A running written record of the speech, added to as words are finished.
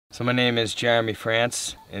So my name is Jeremy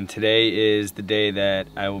Frantz, and today is the day that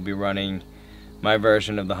I will be running my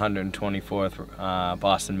version of the 124th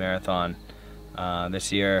Boston Marathon.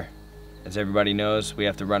 This year, as everybody knows, we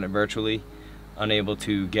have to run it virtually, unable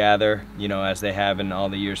to gather, as they have in all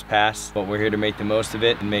the years past. But we're here to make the most of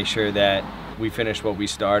it and make sure that we finish what we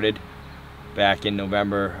started back in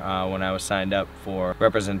November when I was signed up for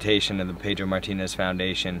representation of the Pedro Martinez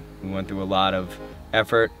Foundation. We went through a lot of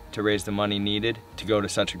effort to raise the money needed to go to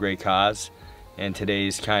such a great cause, and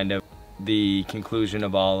today's kind of the conclusion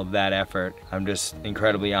of all of that effort. I'm just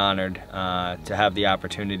incredibly honored to have the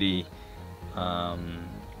opportunity to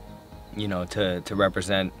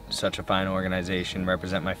represent such a fine organization,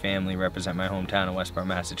 represent my family, represent my hometown of Westborough,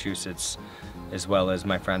 Massachusetts, as well as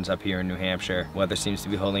my friends up here in New Hampshire. Weather seems to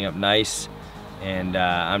be holding up nice, and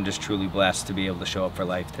I'm just truly blessed to be able to show up for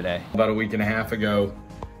life today. About a week and a half ago,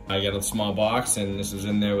 I got a small box, and this was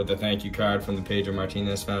in there with a thank you card from the Pedro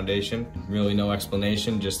Martinez Foundation. Really no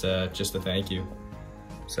explanation, just a thank you.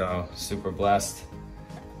 So super blessed.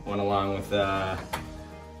 Went along with a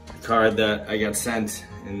card that I got sent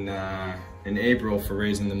in April for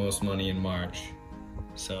raising the most money in March.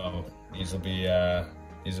 So these will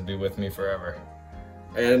be with me forever.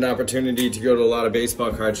 I had an opportunity to go to a lot of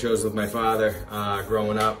baseball card shows with my father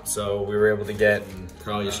growing up, so we were able to get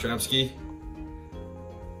Carl Yastrzemski.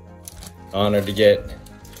 Honored to get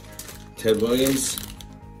Ted Williams.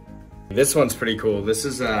 This one's pretty cool. This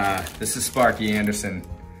is Sparky Anderson,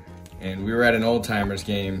 and we were at an old timers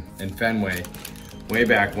game in Fenway way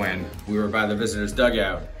back when. We were by the visitors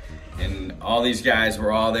dugout, and all these guys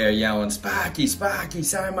were all there yelling, "Sparky, Sparky,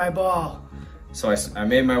 sign my ball." So I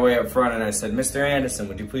made my way up front and I said, "Mr. Anderson,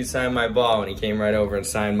 would you please sign my ball?" And he came right over and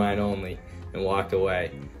signed mine only and walked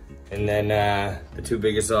away. And then the two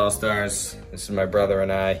biggest all-stars, this is my brother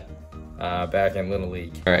and I, back in Little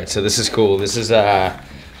League. All right, so this is cool. This is a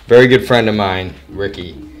very good friend of mine,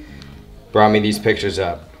 Ricky, brought me these pictures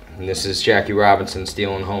up. And this is Jackie Robinson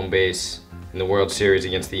stealing home base in the World Series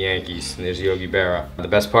against the Yankees, and there's Yogi Berra. The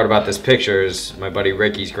best part about this picture is my buddy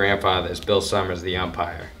Ricky's grandfather is Bill Summers, the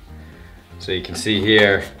umpire. So you can see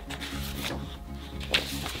here,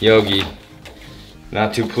 Yogi,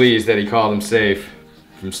 not too pleased that he called him safe.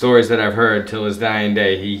 From stories that I've heard, till his dying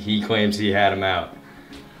day, he claims he had him out.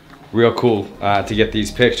 Real cool to get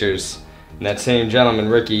these pictures. And that same gentleman,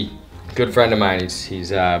 Ricky, good friend of mine,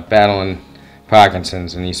 he's battling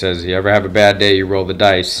Parkinson's, and he says, you ever have a bad day, you roll the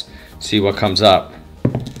dice, see what comes up.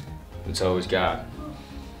 It's always God.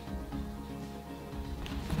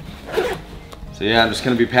 So yeah, I'm just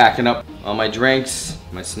gonna be packing up all my drinks,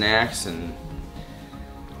 my snacks, and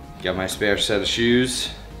got my spare set of shoes.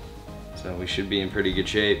 So we should be in pretty good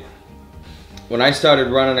shape. When I started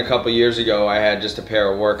running a couple years ago, I had just a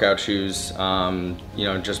pair of workout shoes,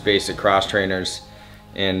 just basic cross trainers.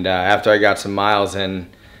 And after I got some miles in,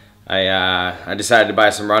 I decided to buy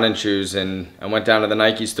some running shoes, and I went down to the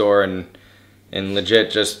Nike store and legit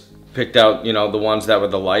just picked out, the ones that were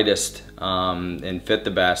the lightest and fit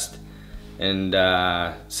the best. And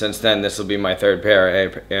since then, this will be my third pair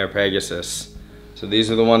of Air Pegasus. So these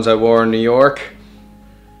are the ones I wore in New York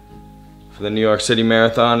for the New York City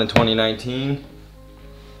Marathon in 2019.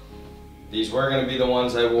 These were going to be the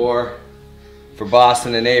ones I wore for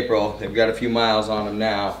Boston in April. They've got a few miles on them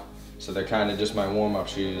now, so they're kind of just my warm-up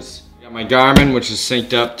shoes. I got my Garmin, which is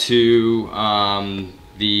synced up to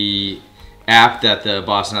the app that the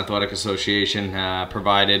Boston Athletic Association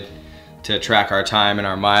provided to track our time and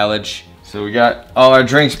our mileage. So we got all our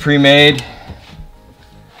drinks pre-made.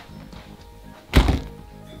 And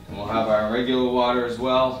we'll have our regular water as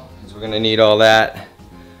well, because we're gonna need all that.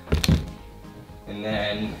 And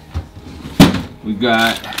then we've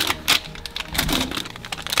got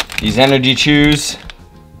these energy chews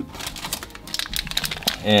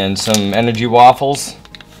and some energy waffles.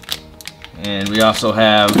 And we also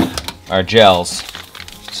have our gels.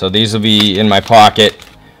 So these will be in my pocket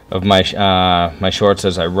of my my shorts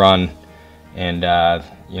as I run. And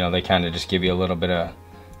they kind of just give you a little bit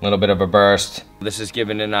of a burst. This is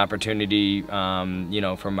given an opportunity,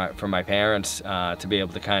 for my parents to be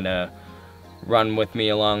able to kind of run with me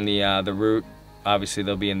along the route. Obviously,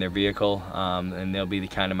 they'll be in their vehicle, and they'll be the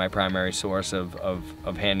kind of my primary source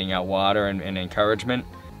of handing out water and encouragement.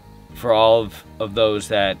 For all of those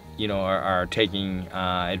that are taking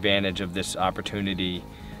advantage of this opportunity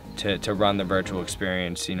to run the virtual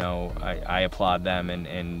experience, I applaud them,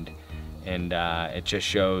 and it just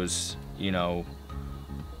shows,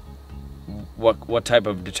 what type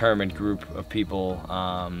of determined group of people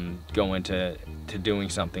go into doing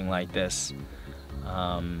something like this.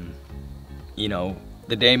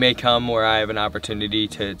 The day may come where I have an opportunity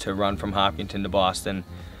to run from Hopkinton to Boston.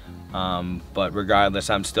 But regardless,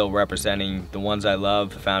 I'm still representing the ones I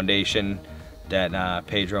love, the foundation that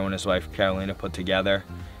Pedro and his wife Carolina put together,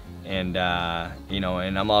 and you know,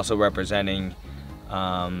 and I'm also representing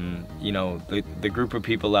you know, the group of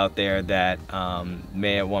people out there that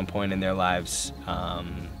may at one point in their lives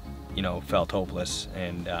you know, felt hopeless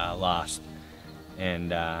and lost.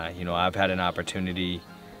 And you know, I've had an opportunity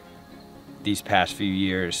these past few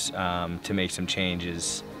years to make some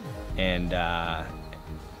changes and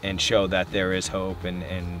show that there is hope,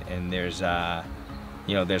 and there's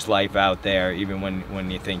you know, there's life out there even when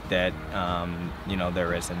you think that you know,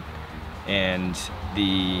 there isn't. And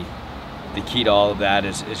the key to all of that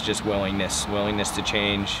is just willingness to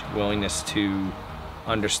change, willingness to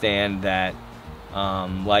understand that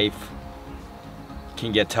life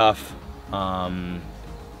can get tough,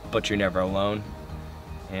 but you're never alone.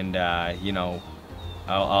 And you know,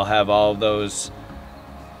 I'll have all of those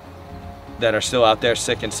that are still out there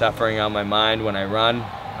sick and suffering on my mind when I run,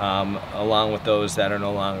 along with those that are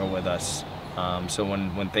no longer with us. So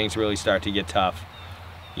when things really start to get tough,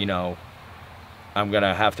 you know, I'm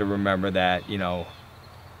gonna have to remember that, you know,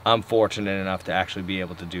 I'm fortunate enough to actually be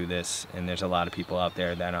able to do this, and there's a lot of people out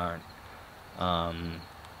there that aren't.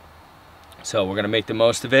 So we're gonna make the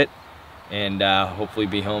most of it, and hopefully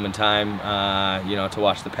be home in time, you know, to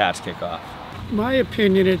watch the Pats kick off. In my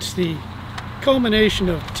opinion, it's the culmination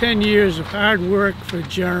of 10 years of hard work for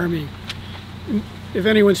Jeremy. If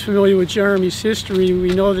anyone's familiar with Jeremy's history,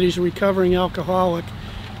 we know that he's a recovering alcoholic,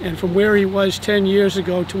 and from where he was 10 years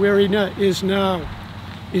ago to where he is now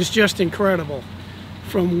is just incredible.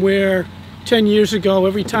 From where 10 years ago,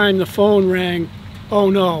 every time the phone rang, oh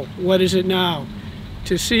no, what is it now?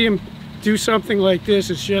 To see him do something like this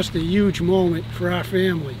is just a huge moment for our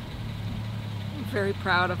family. I'm very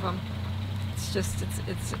proud of him. It's just,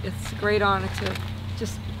 it's a great honor to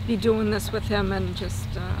just be doing this with him, and just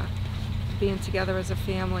being together as a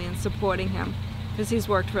family and supporting him, because he's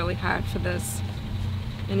worked really hard for this,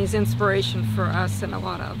 and he's inspiration for us and a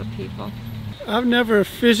lot of other people. I've never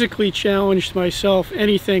physically challenged myself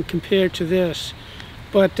anything compared to this,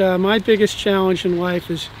 but my biggest challenge in life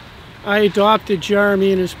is I adopted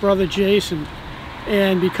Jeremy and his brother Jason,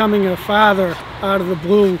 and becoming a father out of the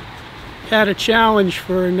blue had a challenge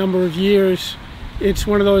for a number of years. It's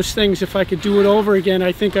one of those things, if I could do it over again,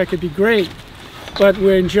 I think I could be great. But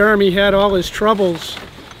when Jeremy had all his troubles,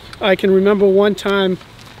 I can remember one time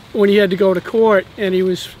when he had to go to court and he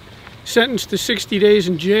was sentenced to 60 days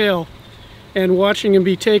in jail, and watching him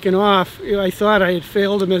be taken off, I thought I had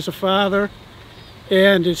failed him as a father.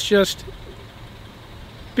 And it's just,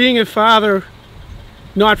 being a father,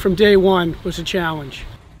 not from day one, was a challenge.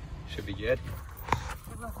 Should be good.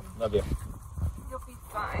 Love you. You'll be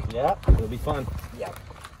fine. Yeah, it'll be fun. Yep.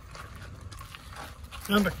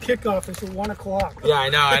 Remember, kickoff is at 1 o'clock. Yeah, I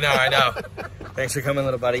know. Thanks for coming,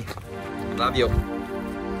 little buddy. Love you.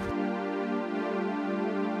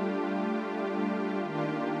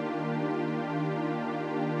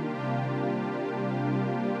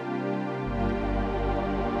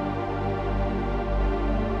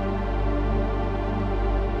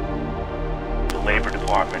 Labor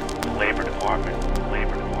Department, Labor Department,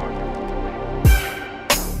 Labor Department.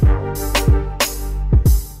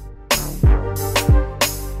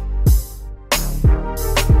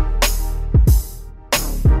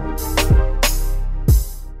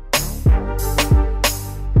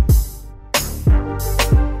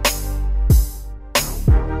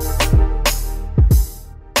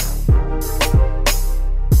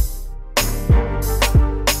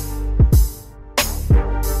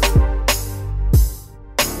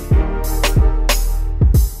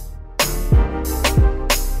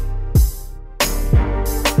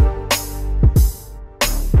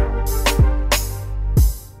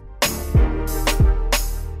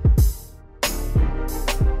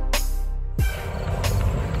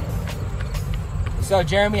 So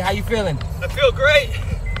Jeremy, how you feeling? I feel great.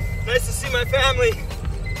 Nice to see my family.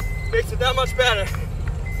 Makes it that much better.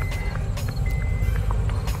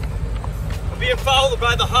 I'm being followed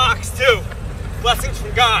by the Hawks too. Blessings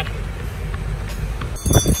from God.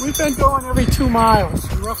 We've been going every 2 miles,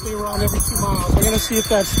 roughly around every 2 miles. We're going to see if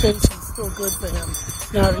that space is still good for him.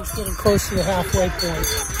 Now that he's getting close to the halfway point,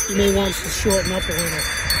 he may want us to shorten up a little.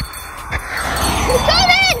 He's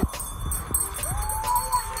coming!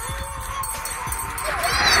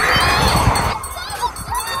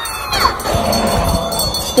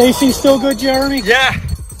 Spacing still good, Jeremy? Yeah.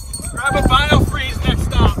 Grab a bio freeze next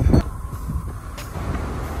stop. I'm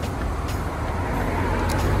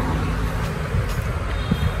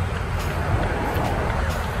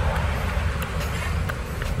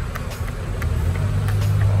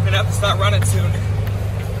gonna have to start running soon.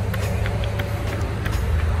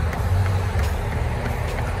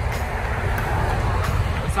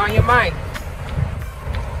 mind?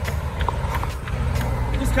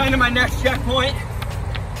 Just kind of my next checkpoint.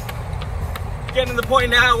 Getting to the point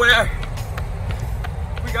now where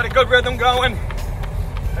we got a good rhythm going.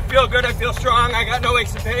 I feel good, I feel strong, I got no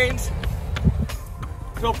aches and pains.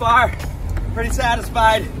 So far, pretty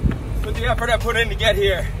satisfied with the effort I put in to get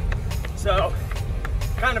here. So,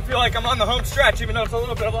 kind of feel like I'm on the home stretch, even though it's a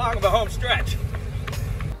little bit long of a home stretch.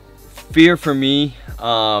 Fear for me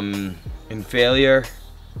and failure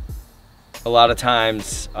a lot of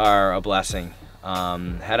times are a blessing.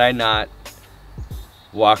 Had I not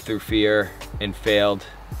walked through fear and failed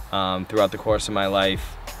throughout the course of my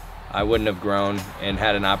life, I wouldn't have grown and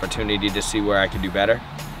had an opportunity to see where I could do better.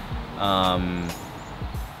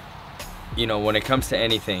 You know, when it comes to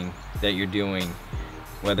anything that you're doing,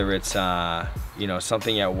 whether it's you know,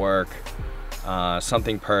 something at work,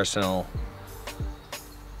 something personal,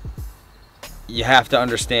 you have to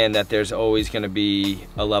understand that there's always going to be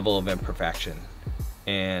a level of imperfection.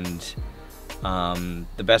 And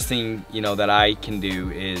the best thing, you know, that I can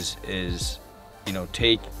do is you know,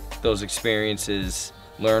 take those experiences,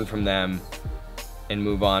 learn from them, and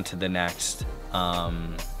move on to the next. I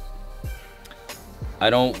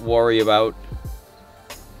don't worry about,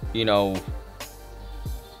 you know,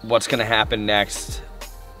 what's going to happen next,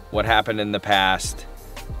 what happened in the past.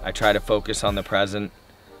 I try to focus on the present,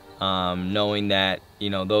 knowing that, you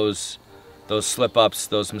know, those slip-ups,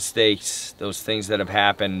 those mistakes, those things that have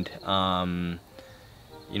happened,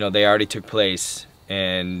 you know, they already took place.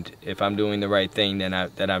 And if I'm doing the right thing, then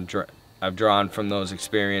I've drawn from those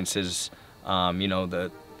experiences, you know,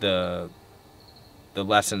 the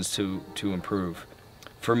lessons to improve.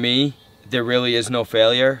 For me, there really is no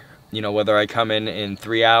failure. You know, whether I come in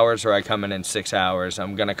 3 hours or I come in 6 hours,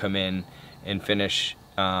 I'm gonna come in and finish,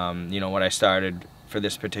 you know, what I started for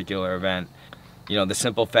this particular event. You know, the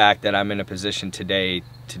simple fact that I'm in a position today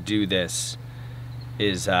to do this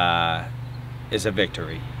is a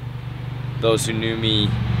victory. Those who knew me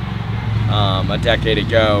a decade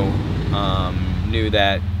ago knew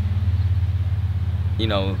that, you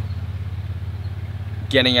know,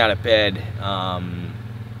 getting out of bed,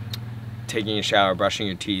 taking a shower, brushing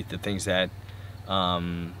your teeth, the things that,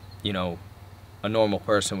 you know, a normal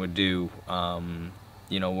person would do,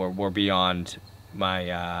 you know, were beyond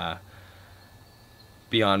my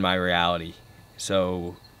reality.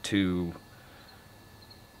 So to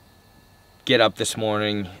get up this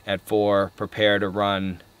morning at 4, prepare to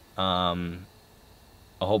run a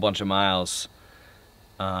whole bunch of miles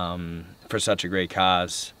for such a great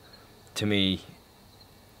cause, to me,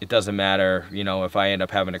 it doesn't matter, you know, if I end up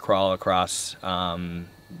having to crawl across,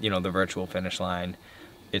 you know, the virtual finish line.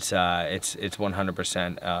 It's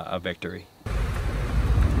 100% a victory.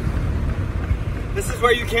 This is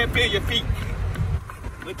where you can't feel your feet.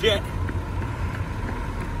 Legit.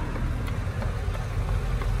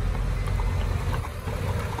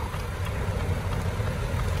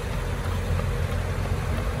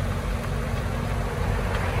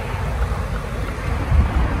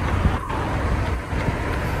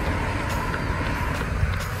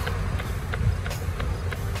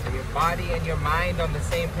 Body and your mind on the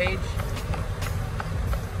same page?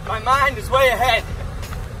 My mind is way ahead.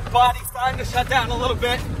 Body's starting to shut down a little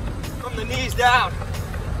bit from the knees down.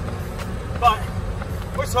 But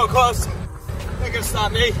we're so close. They're gonna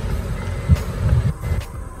stop me.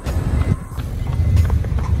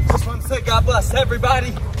 Just want to say God bless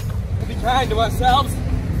everybody and be kind to ourselves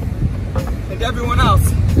and everyone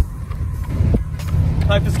else.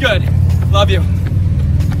 Life is good. Love you.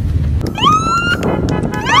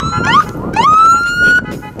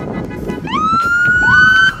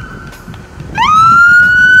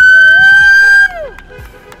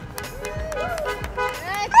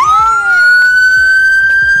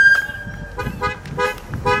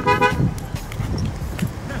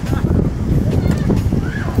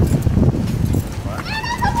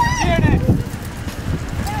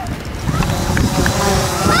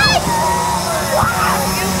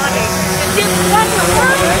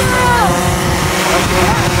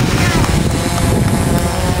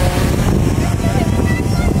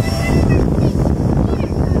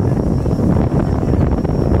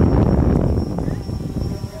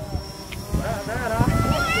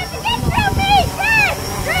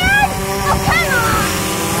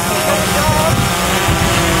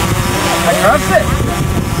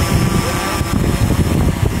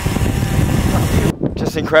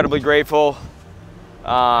 Just incredibly grateful,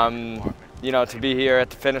 you know, to be here at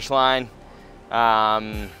the finish line.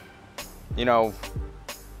 You know,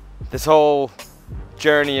 this whole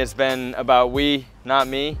journey has been about we, not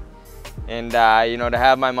me. And you know, to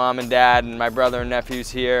have my mom and dad and my brother and nephews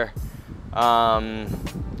here,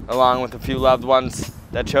 along with a few loved ones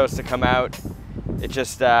that chose to come out. It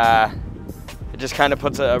just kind of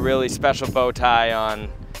puts a really special bow tie on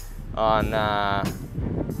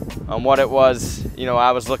what it was, you know,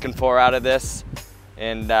 I was looking for out of this,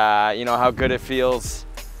 and you know, how good it feels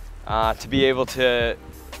to be able to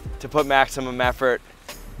put maximum effort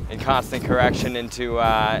and constant correction into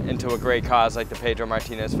a great cause like the Pedro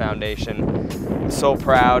Martinez Foundation. I'm so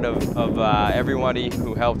proud of everybody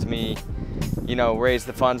who helped me, you know, raise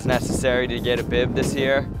the funds necessary to get a bib this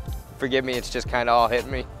year. Forgive me, it's just kind of all hit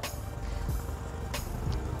me.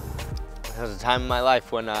 There was a time in my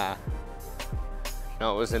life when you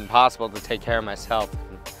know, it was impossible to take care of myself.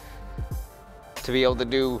 And to be able to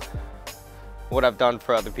do what I've done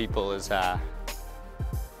for other people is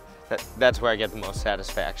that's where I get the most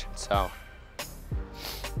satisfaction. So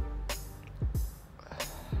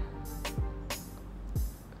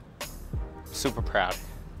super proud.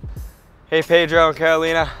 Hey Pedro and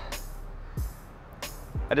Carolina,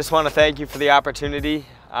 I just want to thank you for the opportunity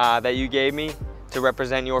that you gave me to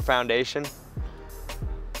represent your foundation.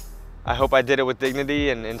 I hope I did it with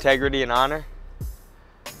dignity and integrity and honor.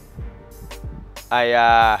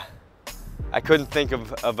 I couldn't think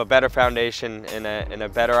of a better foundation and a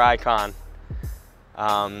better icon,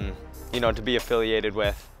 you know, to be affiliated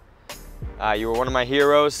with. You were one of my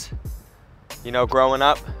heroes, you know, growing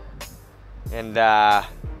up, and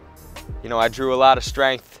you know, I drew a lot of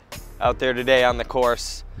strength out there today on the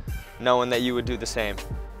course, knowing that you would do the same.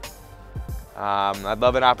 I'd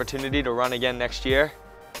love an opportunity to run again next year,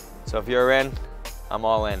 so if you're in, I'm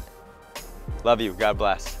all in. Love you. God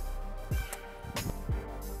bless.